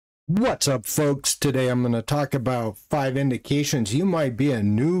What's up, folks? Today I'm going to talk about 5 indications you might be a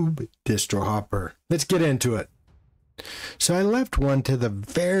noob distro hopper. Let's get into it. So I left one to the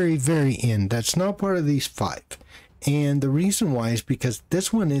very end. That's not part of these 5. And the reason why is because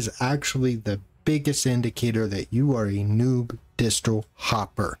this one is actually the biggest indicator that you are a noob distro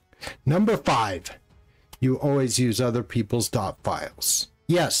hopper. Number 5, you always use other people's .dot files.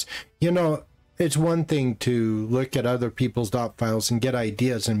 Yes, you know, it's one thing to look at other people's .dot files and get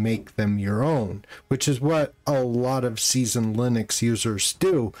ideas and make them your own, which is what a lot of seasoned Linux users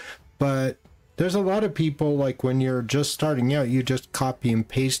do. But there's a lot of people, like when you're just starting out, you just copy and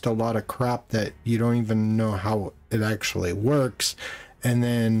paste a lot of crap that you don't even know how it actually works. And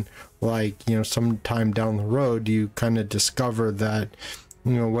then, like, you know, sometime down the road, you kind of discover that,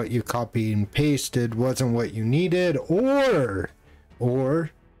 you know, what you copied and pasted wasn't what you needed, or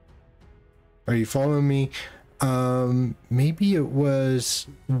are you following me? Maybe it was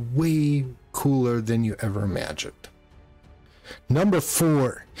way cooler than you ever imagined. Number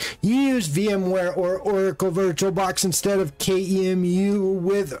 4, you use VMware or Oracle VirtualBox instead of KEMU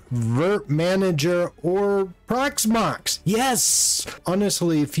with Virt Manager or Proxmox. Yes!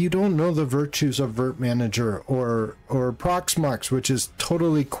 Honestly, if you don't know the virtues of Virt Manager or Proxmox, which is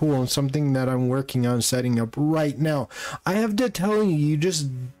totally cool and something that I'm working on setting up right now, I have to tell you, you just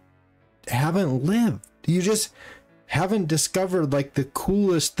haven't lived. You just haven't discovered like the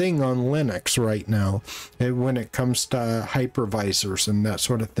coolest thing on Linux right now when it comes to hypervisors and that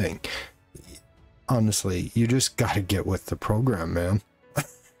sort of thing. Honestly, you just got to get with the program, man.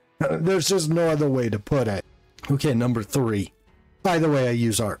 There's just no other way to put it. Okay, number 3. By the way, I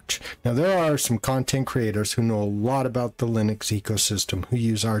use Arch. Now, there are some content creators who know a lot about the Linux ecosystem who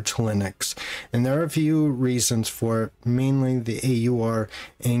use Arch Linux. And there are a few reasons for it, mainly the AUR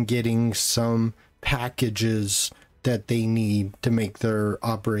and getting some packages that they need to make their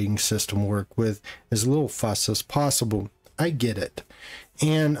operating system work with as little fuss as possible. I get it.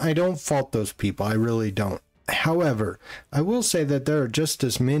 And I don't fault those people. I really don't. However, I will say that there are just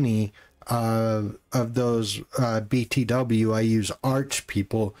as many of those BTW, I use Arch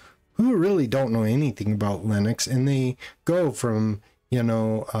people who really don't know anything about Linux, and they go from, you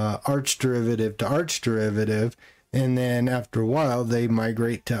know, Arch derivative to Arch derivative, and then after a while they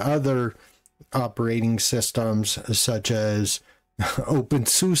migrate to other operating systems such as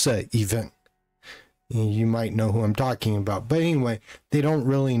OpenSUSE even. You might know who I'm talking about. But anyway, they don't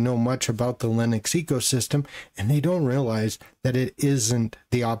really know much about the Linux ecosystem, and they don't realize that it isn't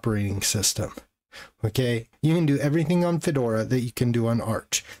the operating system. Okay? You can do everything on Fedora that you can do on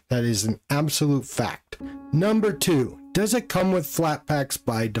Arch. That is an absolute fact. Number 2, does it come with Flatpaks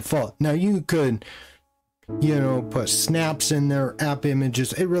by default? Now, you could, you know, put snaps in there, app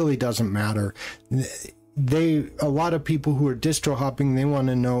images. It really doesn't matter. A lot of people who are distro hopping, they want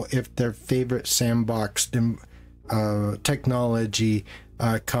to know if their favorite sandboxed technology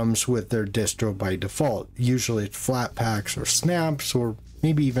comes with their distro by default. Usually it's Flatpaks or snaps or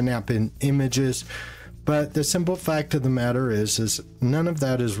maybe even app images. But the simple fact of the matter is none of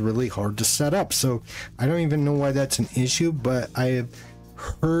that is really hard to set up. So I don't even know why that's an issue, but I have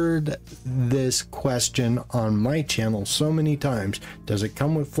heard this question on my channel so many times. Does it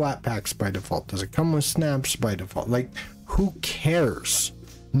come with Flatpaks by default? Does it come with snaps by default? Like, who cares?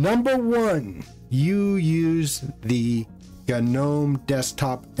 Number 1, you use the GNOME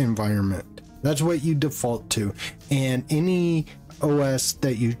desktop environment. That's what you default to, and any OS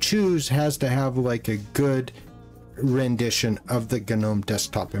that you choose has to have like a good rendition of the GNOME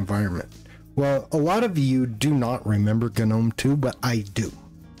desktop environment. Well, a lot of you do not remember GNOME 2, but I do.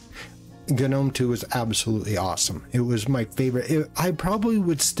 GNOME 2 was absolutely awesome. It was my favorite. I probably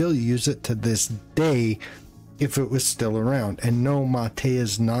would still use it to this day if it was still around. And no, Mate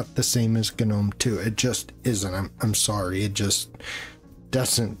is not the same as GNOME 2. It just isn't. I'm sorry. It just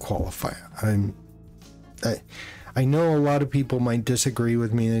doesn't qualify. I know a lot of people might disagree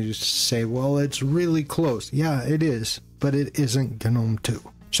with me. They just say, well, it's really close. Yeah, it is, but it isn't GNOME 2.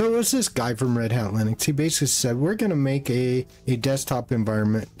 So it was this guy from Red Hat Linux. He basically said, we're going to make a desktop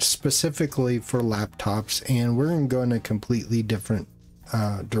environment specifically for laptops, and we're going to go in a completely different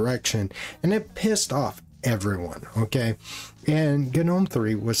direction. And it pissed off everyone, okay? And GNOME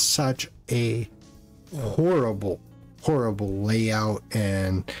 3 was such a horrible layout,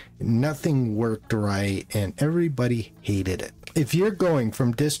 and nothing worked right, and everybody hated it. If you're going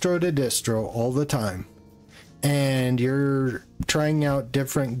from distro to distro all the time, and you're trying out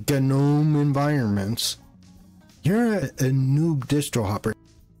different GNOME environments, you're a noob distro hopper.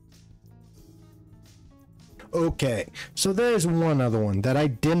 Okay, so there's one other one that I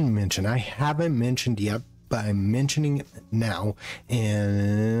didn't mention. I haven't mentioned yet, but I'm mentioning it now, and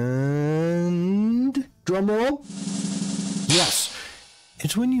drum roll. Yes,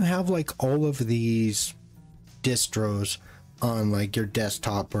 it's when you have like all of these distros on like your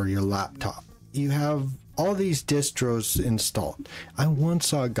desktop or your laptop. You have all these distros installed. I once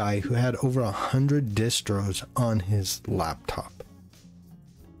saw a guy who had over 100 distros on his laptop.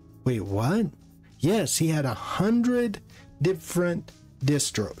 Wait, what? Yes, he had 100 different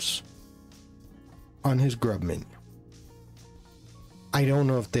distros on his grub menu. I don't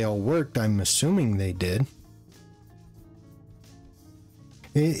know if they all worked. I'm assuming they did.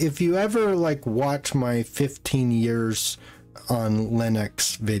 If you ever like watch my 15 years on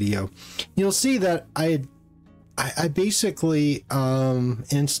Linux video, you'll see that I basically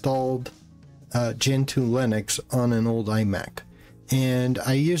installed Gentoo Linux on an old iMac, and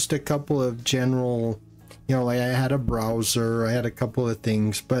I used a couple of general, you know, like I had a browser, I had a couple of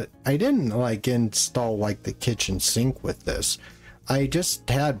things, but I didn't like install like the kitchen sink with this. I just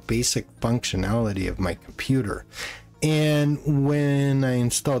had basic functionality of my computer. And when I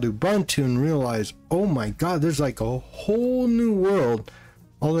installed Ubuntu and realized, oh my God, there's like a whole new world,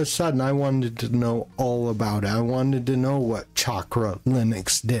 all of a sudden I wanted to know all about it. I wanted to know what Chakra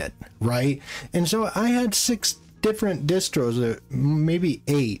Linux did, right? And so I had 6 different distros, maybe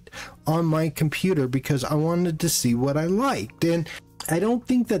 8, on my computer because I wanted to see what I liked. And I don't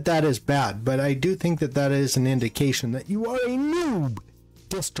think that that is bad, but I do think that that is an indication that you are a NOOB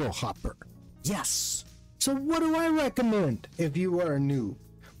Distrohopper. Yes. So what do I recommend if you are a noob?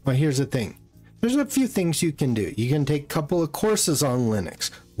 Well, here's the thing. There's a few things you can do. You can take a couple of courses on Linux,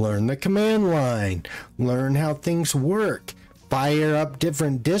 learn the command line, learn how things work, fire up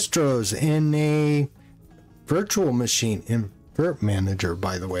different distros in a virtual machine, in Virt Manager,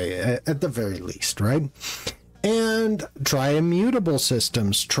 by the way, at the very least, right? And try immutable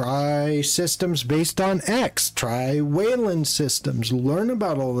systems, try systems based on X, try Wayland systems, learn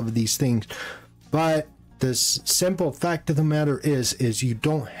about all of these things. But the simple fact of the matter is you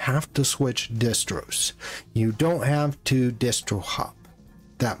don't have to switch distros. You don't have to distro hop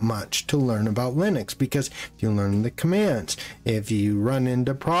that much to learn about Linux, because if you learn the commands, if you run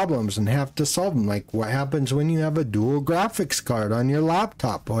into problems and have to solve them, like what happens when you have a dual graphics card on your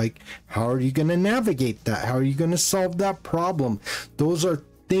laptop, like how are you going to navigate that? How are you going to solve that problem? Those are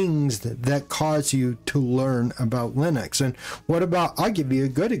things that cause you to learn about Linux. And what about, I'll give you a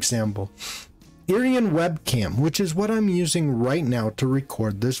good example. Irian webcam, which is what I'm using right now to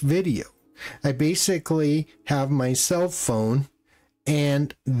record this video. I basically have my cell phone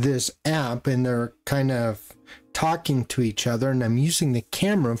and this app, and they're kind of talking to each other, and I'm using the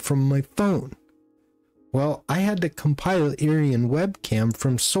camera from my phone. Well, I had to compile Irian webcam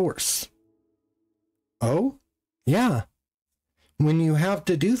from source. Oh, yeah. When you have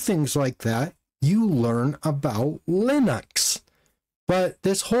to do things like that, you learn about Linux. But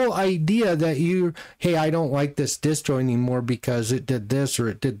this whole idea that hey, I don't like this distro anymore because it did this or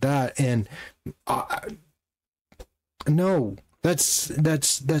it did that, and no,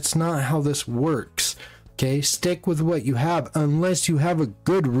 that's not how this works. Okay, stick with what you have unless you have a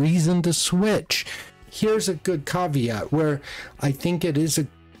good reason to switch. Here's a good caveat where I think it is a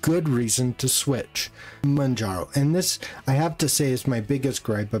good reason to switch. Manjaro, and this I have to say is my biggest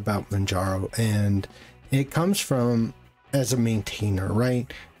gripe about Manjaro, and it comes from as a maintainer,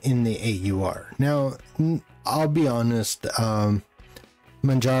 right, in the AUR. Now, I'll be honest,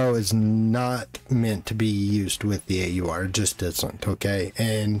 Manjaro is not meant to be used with the AUR. It just isn't, okay?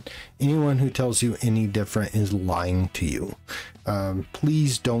 And anyone who tells you any different is lying to you.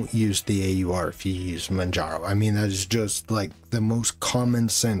 Please don't use the AUR if you use Manjaro. I mean, that is just like the most common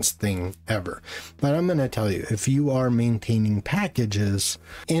sense thing ever. But I'm going to tell you, if you are maintaining packages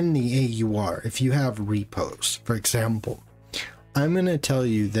in the AUR, if you have repos, for example, I'm going to tell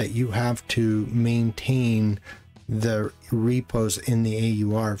you that you have to maintain the repos in the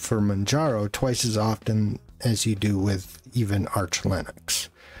AUR for Manjaro twice as often as you do with even Arch Linux.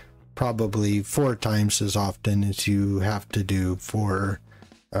 Probably 4 times as often as you have to do for,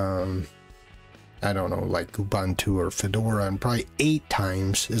 I don't know, like Ubuntu or Fedora, and probably 8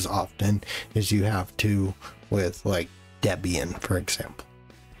 times as often as you have to with like Debian, for example.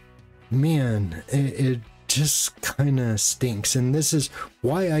 Man, it just kind of stinks. And this is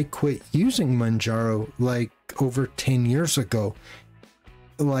why I quit using Manjaro like over 10 years ago.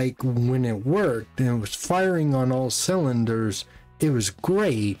 Like when it worked and it was firing on all cylinders, it was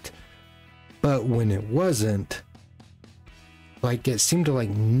great. But when it wasn't, like it seemed to like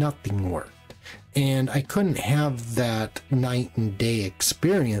nothing worked. And I couldn't have that night and day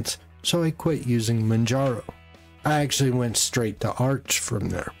experience, so I quit using Manjaro. I actually went straight to Arch from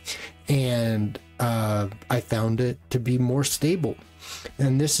there. And I found it to be more stable.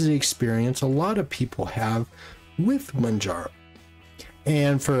 And this is the experience a lot of people have with Manjaro.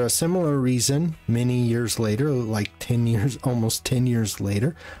 And for a similar reason, many years later, like 10 years, almost 10 years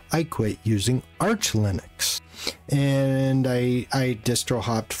later, I quit using Arch Linux. And I distro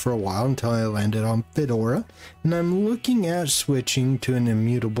hopped for a while until I landed on Fedora. And I'm looking at switching to an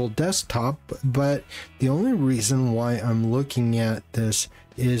immutable desktop, but the only reason why I'm looking at this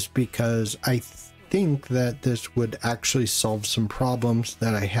is because I think that this would actually solve some problems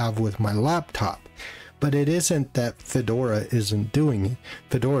that I have with my laptop. But it isn't that Fedora isn't doing it.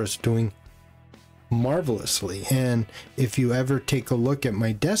 Fedora is doing marvelously. And if you ever take a look at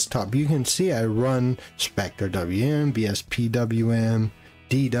my desktop, you can see I run Spectre WM, BSPWM,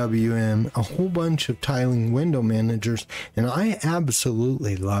 DWM, a whole bunch of tiling window managers, and I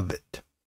absolutely love it.